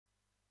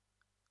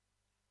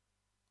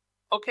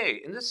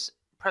Okay, in this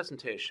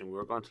presentation,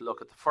 we're going to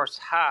look at the first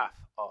half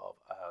of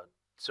a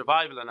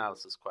survival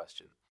analysis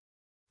question.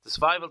 The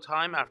survival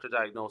time after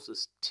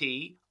diagnosis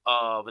T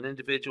of an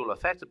individual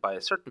affected by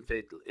a certain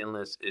fatal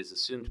illness is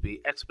assumed to be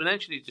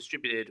exponentially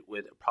distributed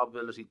with a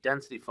probability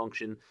density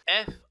function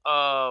f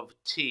of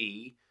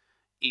t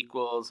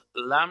equals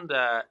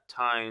lambda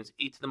times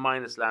e to the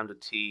minus lambda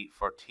t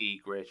for t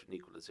greater than or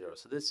equal to 0.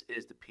 So this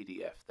is the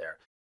PDF there.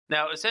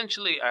 Now,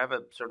 essentially, I have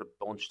it sort of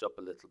bunched up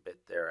a little bit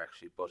there,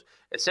 actually, but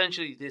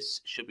essentially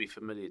this should be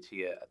familiar to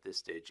you at this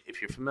stage. If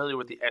you're familiar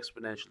with the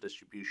exponential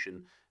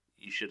distribution,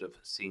 you should have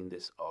seen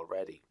this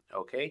already,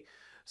 okay?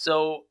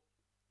 So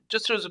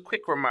just as a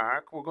quick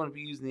remark, we're going to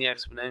be using the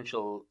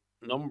exponential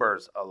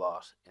numbers a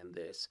lot in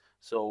this.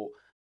 So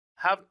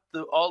have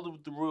all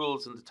the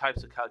rules and the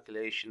types of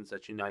calculations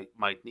that you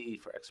might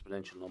need for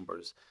exponential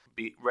numbers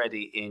be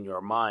ready in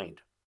your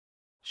mind.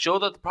 Show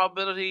that the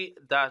probability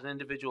that an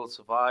individual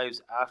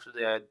survives after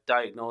the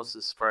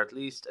diagnosis for at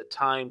least a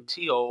time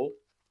TO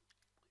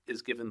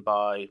is given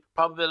by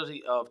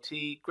probability of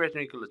t greater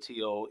than or equal to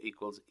TO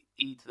equals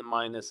e to the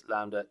minus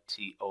lambda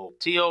TO.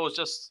 TO is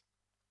just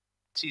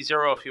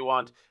T0 if you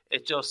want.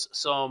 It's just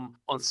some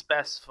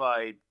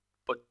unspecified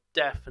but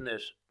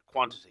definite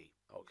quantity,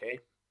 okay?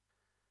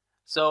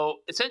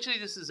 So essentially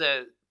this is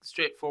a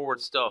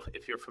straightforward stuff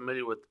if you're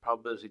familiar with the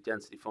probability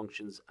density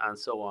functions and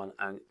so on,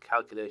 and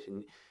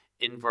calculating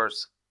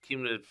inverse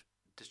cumulative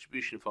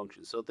distribution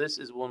functions. So this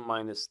is 1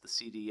 minus the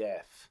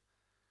CDF,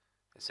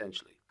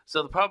 essentially.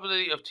 So the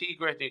probability of t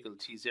greater than or equal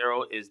to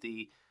T0 is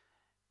the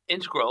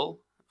integral,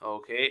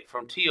 okay,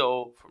 from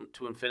TO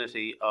to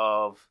infinity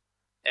of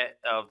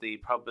the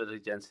probability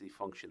density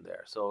function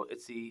there. So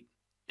it's the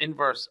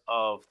inverse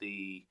of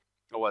the,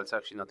 oh, well, it's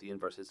actually not the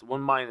inverse. It's 1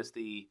 minus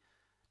the,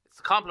 it's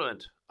the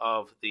complement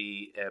of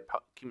the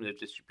cumulative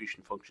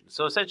distribution function.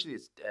 So essentially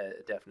it's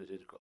a definite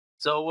integral.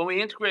 So when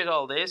we integrate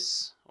all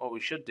this, what we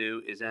should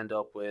do is end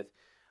up with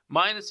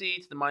minus e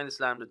to the minus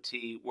lambda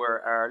t,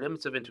 where our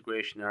limits of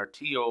integration are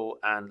TO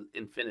and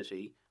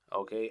infinity,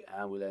 okay,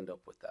 and we'll end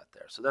up with that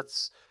there. So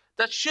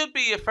that should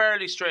be a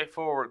fairly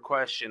straightforward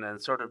question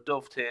and sort of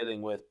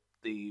dovetailing with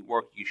the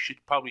work you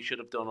probably should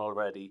have done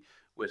already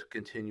with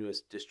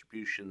continuous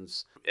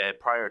distributions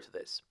prior to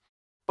this.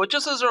 But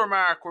just as a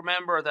remark,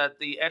 remember that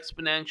the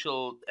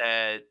exponential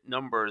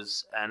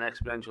numbers and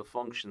exponential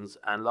functions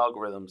and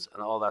logarithms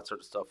and all that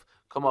sort of stuff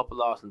come up a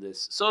lot in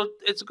this. So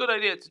it's a good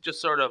idea to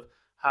just sort of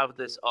have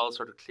this all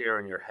sort of clear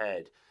in your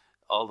head,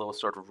 all those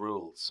sort of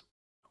rules.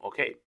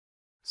 Okay,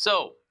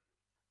 so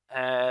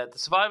the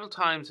survival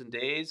times in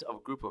days of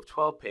a group of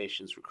 12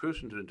 patients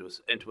recruited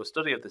into a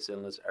study of this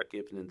illness are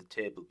given in the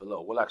table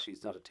below. Well, actually,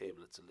 it's not a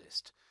table, it's a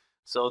list.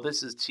 So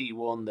this is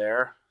T1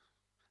 there.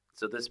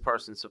 So this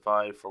person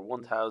survived for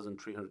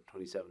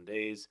 1,327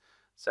 days.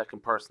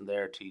 Second person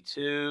there,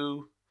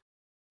 T2,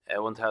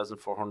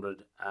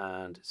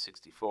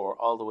 1,464,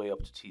 all the way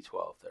up to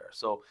T12 there.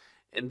 So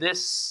in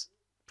this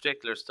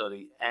particular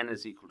study, n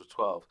is equal to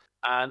 12.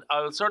 And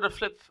I will sort of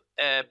flip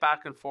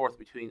back and forth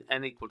between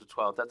n equal to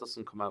 12. That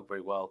doesn't come out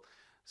very well.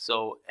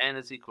 So n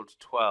is equal to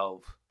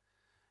 12.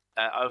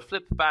 I'll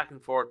flip back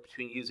and forth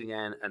between using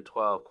n and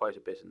 12 quite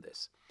a bit in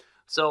this.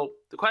 So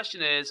the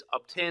question is,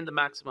 obtain the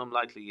maximum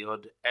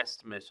likelihood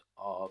estimate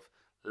of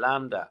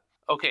lambda.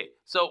 Okay,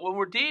 so when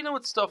we're dealing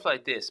with stuff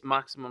like this,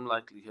 maximum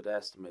likelihood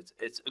estimates,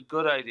 it's a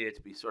good idea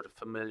to be sort of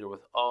familiar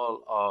with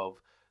all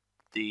of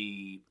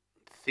the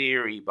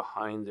theory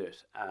behind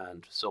it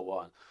and so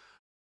on.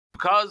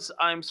 Because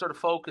I'm sort of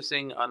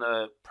focusing on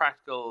a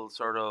practical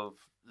sort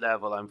of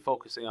level, I'm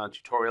focusing on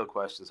tutorial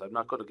questions. I'm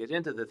not going to get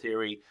into the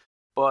theory,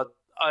 but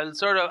I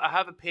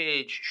have a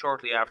page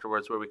shortly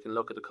afterwards where we can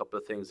look at a couple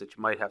of things that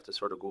you might have to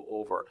sort of go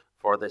over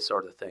for this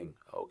sort of thing,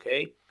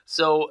 okay?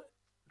 So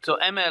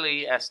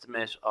MLE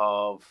estimate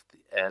of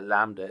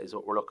lambda is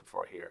what we're looking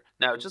for here.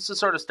 Now, just to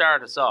sort of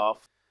start us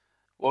off,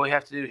 what we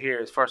have to do here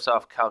is first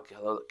off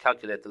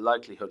calculate the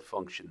likelihood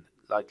function,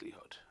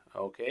 likelihood,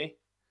 okay?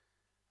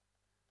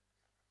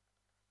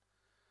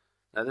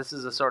 Now, this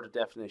is a sort of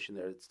definition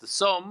there. It's the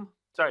sum,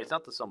 sorry, it's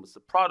not the sum, it's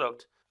the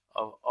product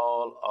of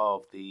all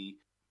of the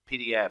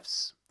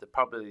PDFs, the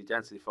probability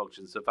density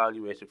functions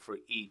evaluated for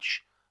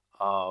each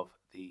of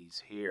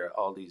these here,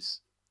 all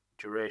these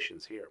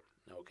durations here,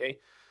 okay?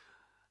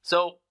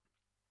 So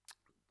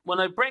when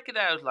I break it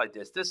out like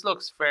this, this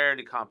looks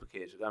fairly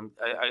complicated.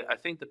 I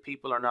think that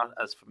people are not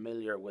as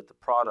familiar with the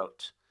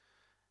product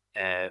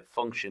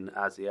function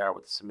as they are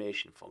with the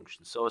summation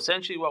function. So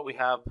essentially what we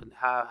have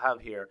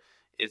here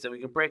is that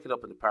we can break it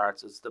up into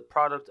parts. It's the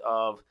product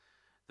of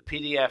the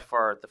PDF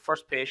for the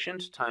first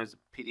patient times the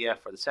PDF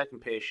for the second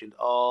patient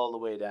all the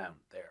way down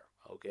there,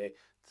 okay,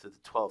 to the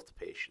 12th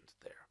patient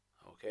there,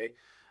 okay.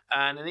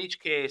 And in each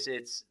case,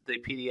 it's the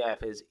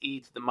PDF is e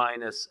to the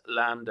minus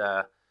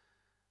lambda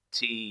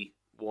T1,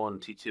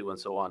 T2, and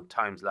so on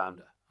times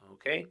lambda,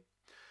 okay.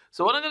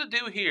 So what I'm going to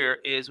do here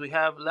is we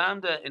have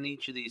lambda in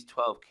each of these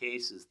 12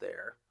 cases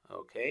there,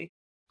 okay.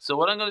 So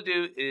what I'm going to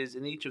do is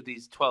in each of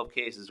these 12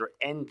 cases, or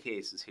n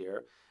cases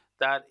here,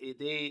 that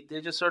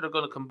they're just sort of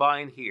going to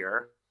combine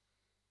here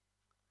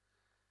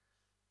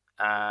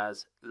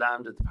as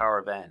lambda to the power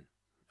of n.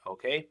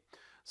 Okay,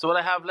 so what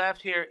I have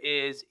left here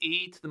is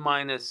e to the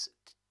minus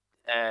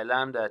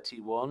lambda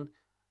t1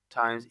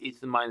 times e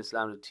to the minus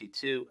lambda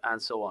t2,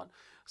 and so on.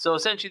 So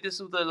essentially, this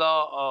is the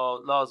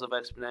laws of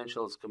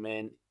exponentials come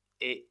in.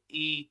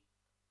 E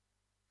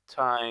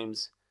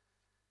times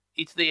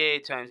e to the a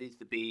times e to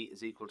the b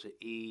is equal to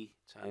e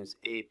times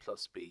a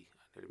plus b.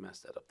 I nearly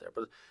messed that up there,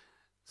 but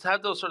so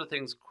have those sort of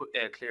things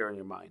clear in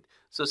your mind.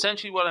 So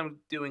essentially what I'm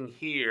doing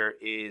here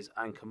is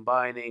I'm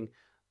combining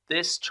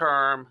this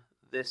term,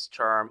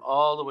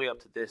 all the way up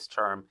to this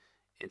term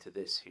into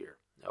this here.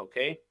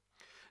 Okay.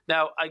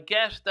 Now I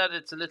get that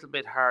it's a little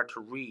bit hard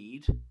to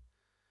read.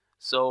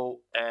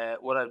 So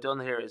what I've done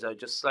here is I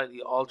just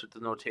slightly altered the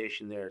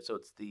notation there. So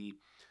it's the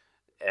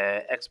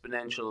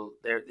exponential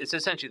there. It's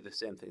essentially the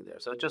same thing there.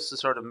 So just to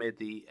sort of made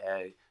the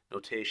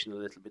notation a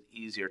little bit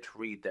easier to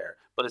read there.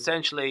 But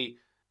essentially,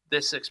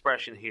 this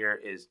expression here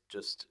is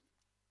just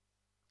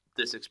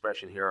this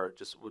expression here,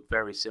 just with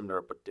very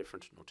similar but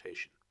different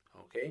notation.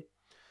 Okay,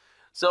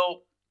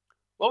 so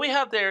what we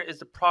have there is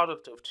the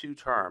product of two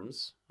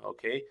terms.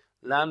 Okay,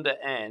 lambda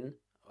n,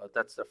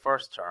 that's the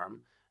first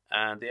term,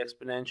 and the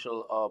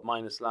exponential of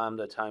minus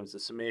lambda times the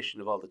summation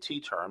of all the t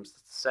terms,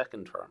 that's the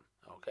second term.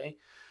 Okay,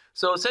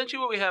 so essentially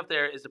what we have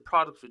there is the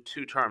product of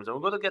two terms, and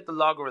we're going to get the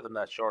logarithm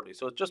that shortly.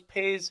 So it just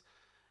pays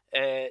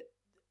to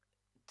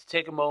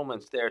take a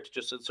moment there to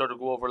just sort of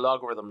go over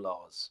logarithm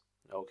laws.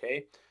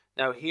 Okay,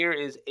 now here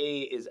is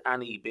a is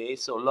any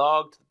base, so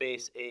log to the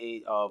base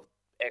a of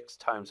x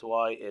times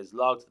y is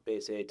log to the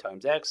base a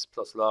times x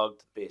plus log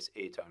to the base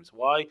a times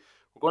y.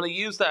 We're going to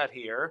use that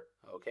here.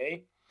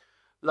 Okay,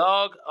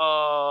 log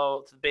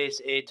of the base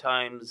a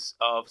times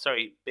of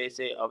base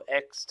a of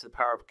x to the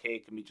power of k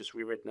can be just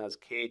rewritten as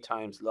k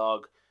times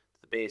log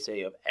to the base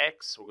a of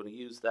x. We're going to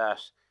use that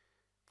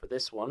for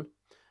this one.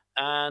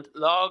 And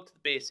log to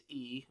the base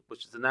e,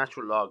 which is the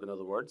natural log in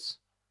other words,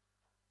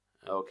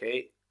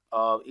 okay,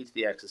 of e to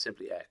the x is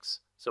simply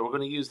x. So we're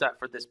going to use that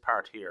for this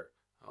part here,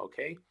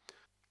 okay.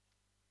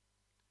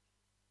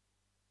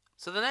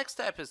 So the next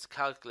step is to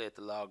calculate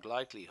the log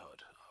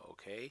likelihood,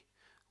 okay,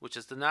 which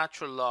is the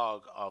natural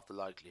log of the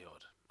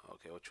likelihood,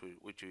 okay, which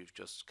we've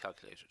just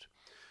calculated.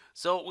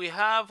 So we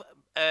have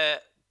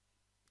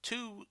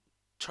two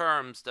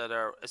terms that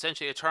are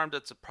essentially a term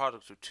that's a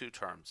product of two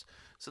terms.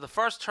 So the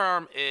first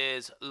term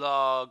is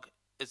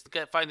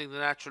finding the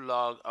natural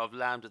log of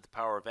lambda to the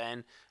power of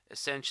n.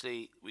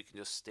 Essentially, we can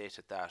just state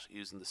it that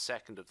using the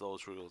second of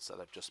those rules that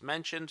I've just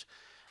mentioned.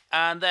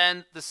 And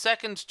then the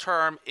second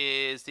term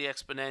is the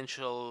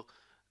exponential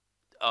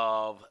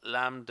of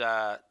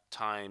lambda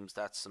times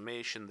that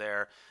summation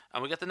there.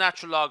 And we get the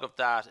natural log of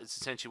that. It's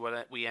essentially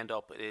what we end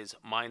up is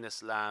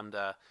minus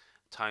lambda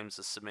times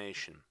the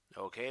summation.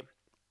 Okay.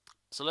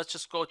 So let's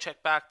just go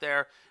check back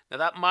there. Now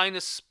that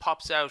minus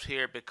pops out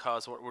here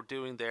because what we're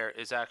doing there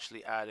is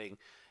actually adding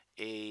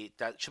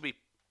that should be,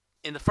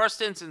 in the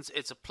first instance,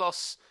 it's a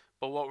plus,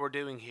 but what we're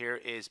doing here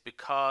is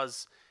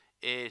because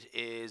it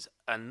is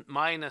a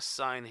minus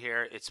sign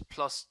here, it's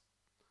plus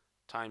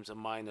times a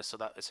minus, so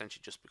that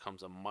essentially just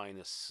becomes a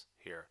minus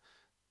here.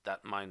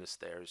 That minus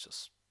there is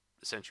just,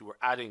 essentially we're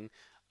adding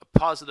a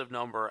positive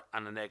number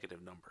and a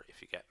negative number,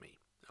 if you get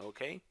me.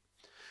 Okay.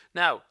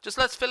 Now, just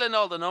let's fill in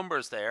all the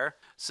numbers there.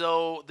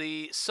 So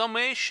the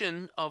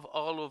summation of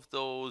all of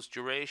those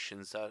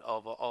durations,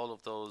 of all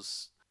of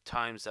those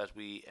times that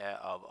we,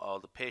 of all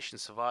the patient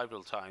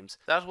survival times,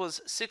 that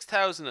was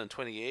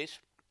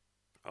 6,028.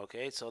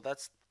 Okay, so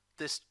that's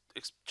this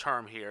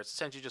term here. It's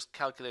essentially just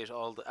calculate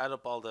add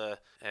up all the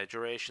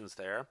durations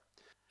there.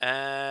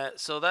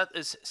 So that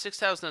is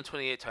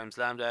 6,028 times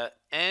lambda.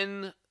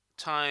 N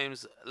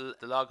times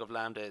the log of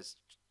lambda is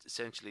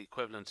essentially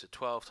equivalent to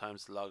 12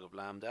 times the log of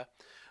lambda.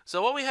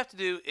 So what we have to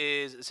do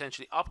is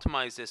essentially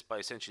optimize this by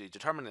essentially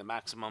determining the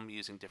maximum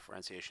using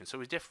differentiation. So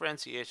we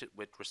differentiate it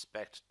with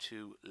respect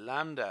to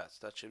lambda.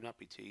 So that should not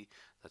be t,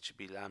 that should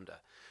be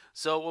lambda.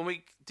 So when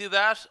we do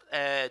that,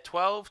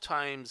 12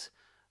 times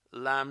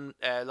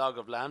log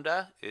of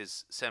lambda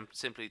is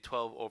simply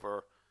 12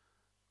 over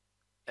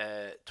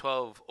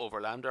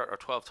lambda, or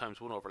 12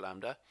 times 1 over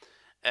lambda.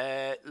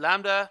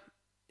 Lambda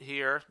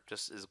here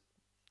just is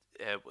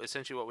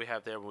essentially what we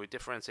have there. When we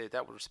differentiate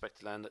that with respect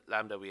to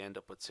lambda, we end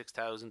up with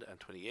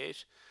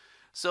 6,028.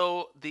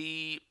 So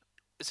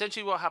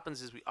essentially what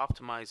happens is we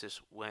optimize it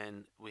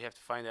when we have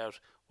to find out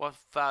what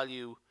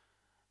value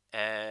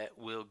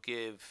will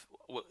give,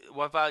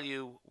 what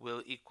value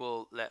will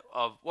equal,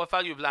 what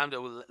value of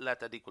lambda will let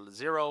that equal to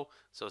 0.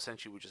 So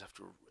essentially we just have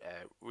to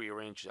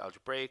rearrange it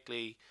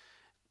algebraically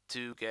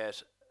to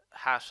get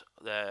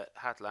the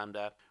hat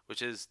lambda,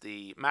 which is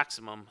the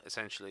maximum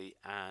essentially,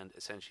 and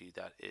essentially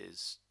that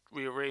is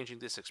rearranging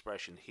this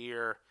expression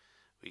here.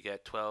 We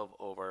get 12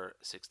 over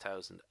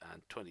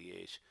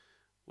 6,028,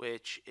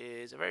 which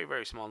is a very,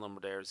 very small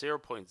number there,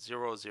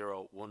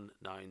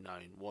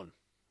 0.001991.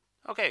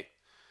 Okay,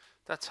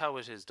 that's how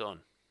it is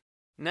done.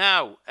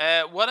 Now,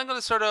 what I'm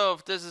going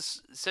to this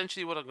is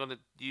essentially what I'm going to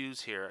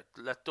use here.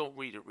 Don't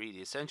read it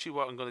really. Essentially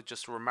what I'm going to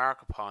just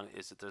remark upon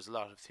is that there's a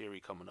lot of theory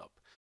coming up.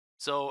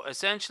 So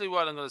essentially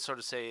what I'm going to sort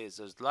of say is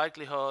there's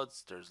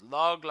likelihoods, there's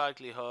log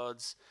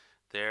likelihoods,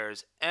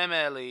 there's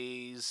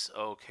MLEs,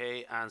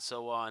 okay, and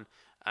so on.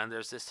 And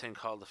there's this thing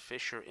called the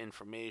Fisher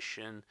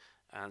information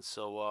and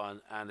so on.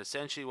 And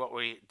essentially what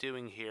we're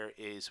doing here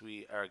is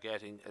we are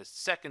getting a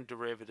second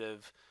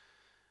derivative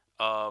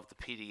of the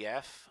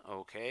PDF,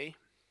 okay.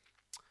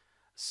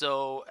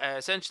 So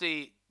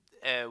essentially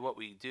what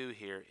we do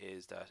here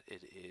is that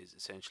it is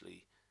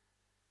essentially,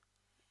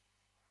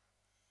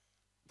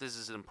 this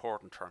is an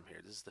important term here.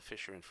 This is the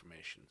Fisher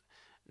information.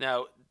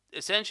 Now,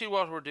 essentially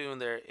what we're doing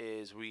there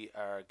is we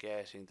are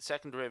getting the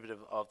second derivative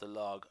of the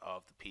log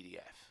of the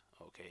PDF.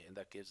 Okay, and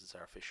that gives us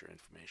our Fisher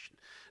information.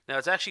 Now,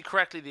 it's actually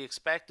correctly the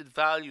expected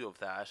value of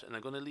that, and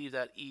I'm going to leave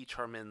that E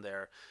term in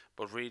there,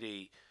 but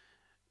really,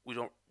 we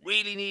don't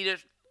really need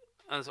it.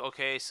 And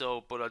okay,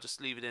 so, but I'll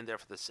just leave it in there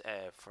for this,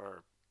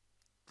 for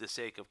the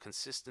sake of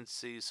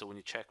consistency, so when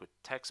you check with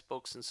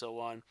textbooks and so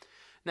on.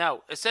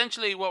 Now,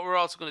 essentially what we're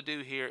also going to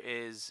do here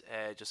is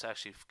just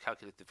actually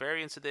calculate the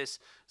variance of this.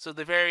 So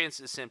the variance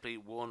is simply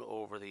 1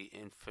 over the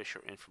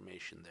Fisher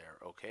information there,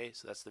 okay?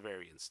 So that's the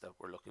variance that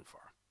we're looking for,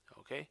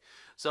 okay?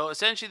 So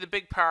essentially the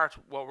big part,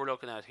 what we're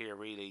looking at here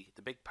really,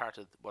 the big part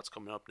of what's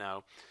coming up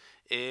now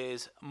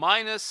is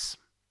minus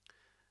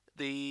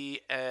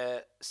the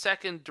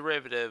second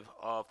derivative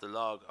of the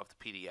log of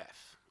the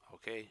PDF,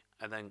 okay?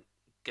 And then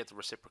get the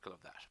reciprocal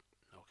of that,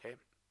 okay?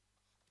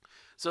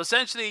 So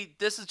essentially,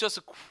 this is just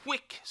a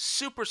quick,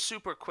 super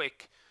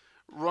quick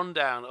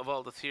rundown of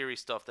all the theory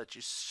stuff that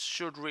you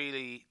should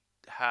really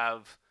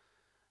have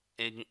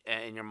in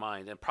your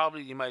mind, and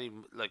probably you might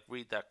even like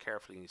read that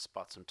carefully and you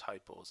spot some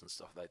typos and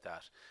stuff like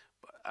that.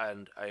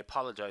 And I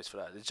apologize for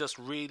that. It's just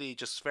really,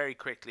 just very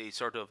quickly,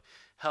 sort of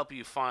help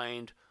you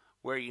find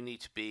where you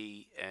need to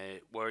be,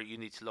 where you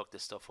need to look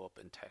this stuff up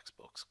in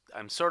textbooks.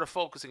 I'm sort of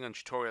focusing on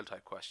tutorial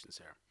type questions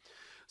here.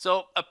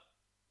 So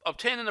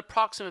obtain an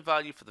approximate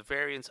value for the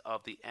variance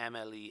of the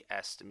MLE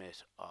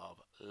estimate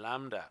of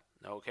lambda.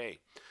 Okay,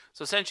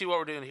 so essentially what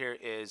we're doing here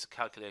is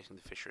calculating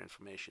the Fisher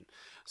information.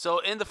 So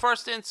in the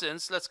first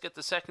instance, let's get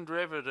the second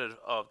derivative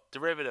of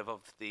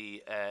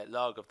the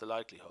log of the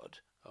likelihood.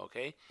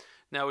 Okay,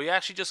 now we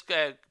actually just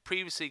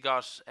previously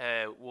got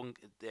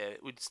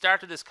we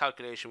started this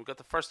calculation. We got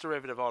the first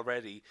derivative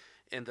already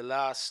in the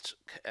last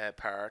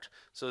part.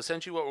 So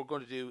essentially what we're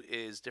going to do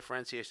is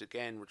differentiate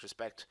again with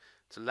respect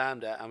to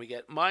lambda, and we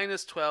get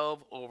minus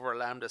 12 over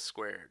lambda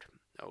squared.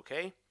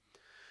 Okay,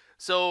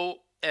 so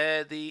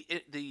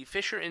the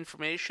Fisher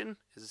information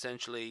is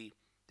essentially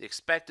the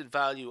expected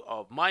value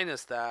of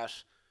minus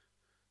that.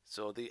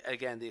 So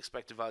again the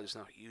expected value is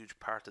not a huge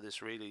part of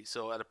this really.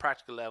 So at a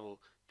practical level,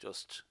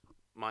 just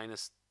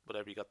minus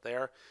whatever you got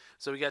there.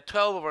 So we get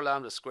 12 over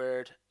lambda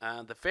squared,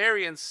 and the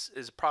variance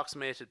is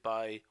approximated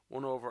by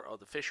 1 over of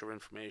the Fisher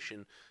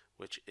information,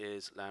 which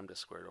is lambda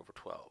squared over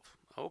 12.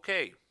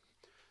 Okay.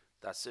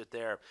 That's it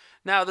there.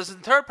 Now, there's a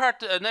third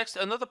part,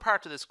 another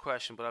part to this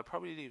question, but I'll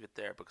probably leave it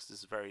there because this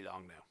is very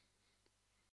long now.